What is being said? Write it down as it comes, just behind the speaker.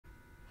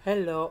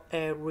Hello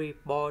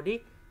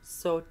everybody.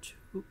 So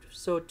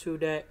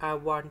today I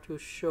want to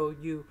show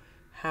you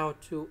how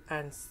to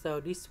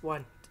answer this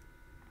one.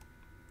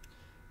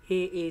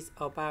 Here is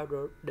about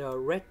the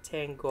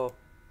rectangle.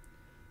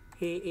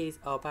 Here is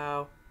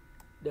about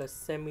the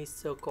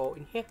semicircle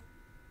in here.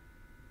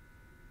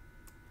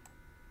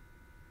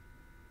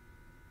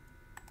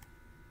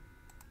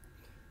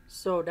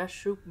 So that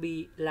should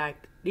be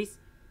like this.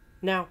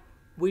 Now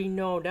we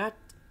know that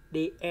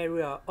the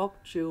area of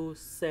two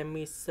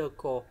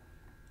semicircles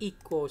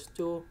equals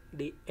to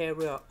the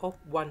area of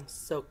one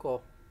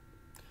circle,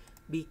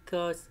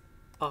 because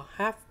a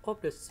half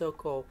of the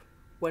circle,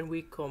 when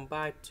we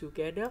combine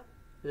together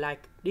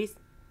like this,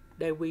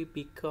 they will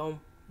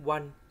become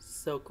one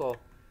circle.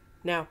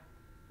 Now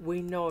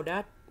we know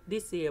that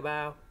this is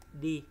about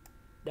the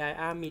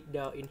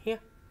diameter in here.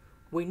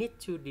 We need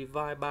to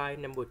divide by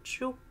number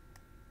 2.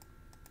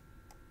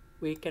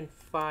 We can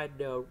find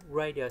the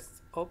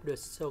radius of the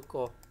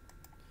circle.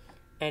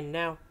 And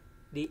now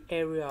the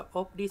area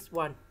of this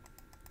one,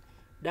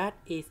 that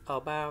is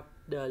about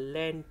the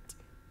length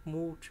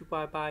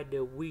multiplied by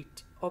the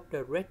width of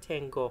the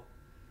rectangle.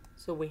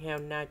 So we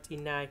have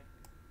 99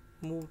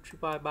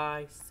 multiplied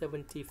by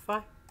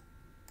 75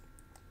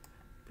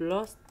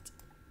 plus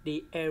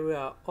the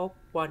area of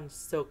one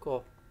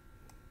circle.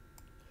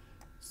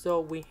 So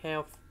we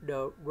have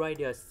the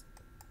radius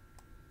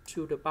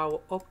to the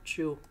power of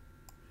 2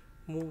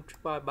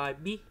 multiplied by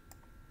b,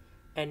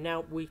 and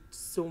now we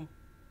sum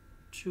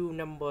two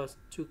numbers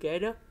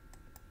together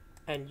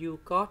and you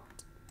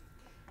got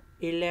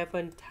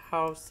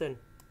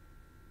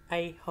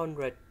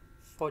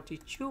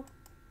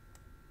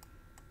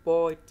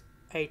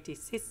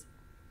 11,842.86,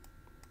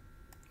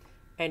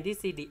 and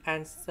this is the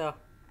answer.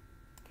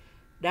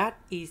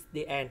 That is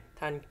the end.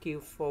 Thank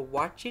you for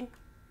watching.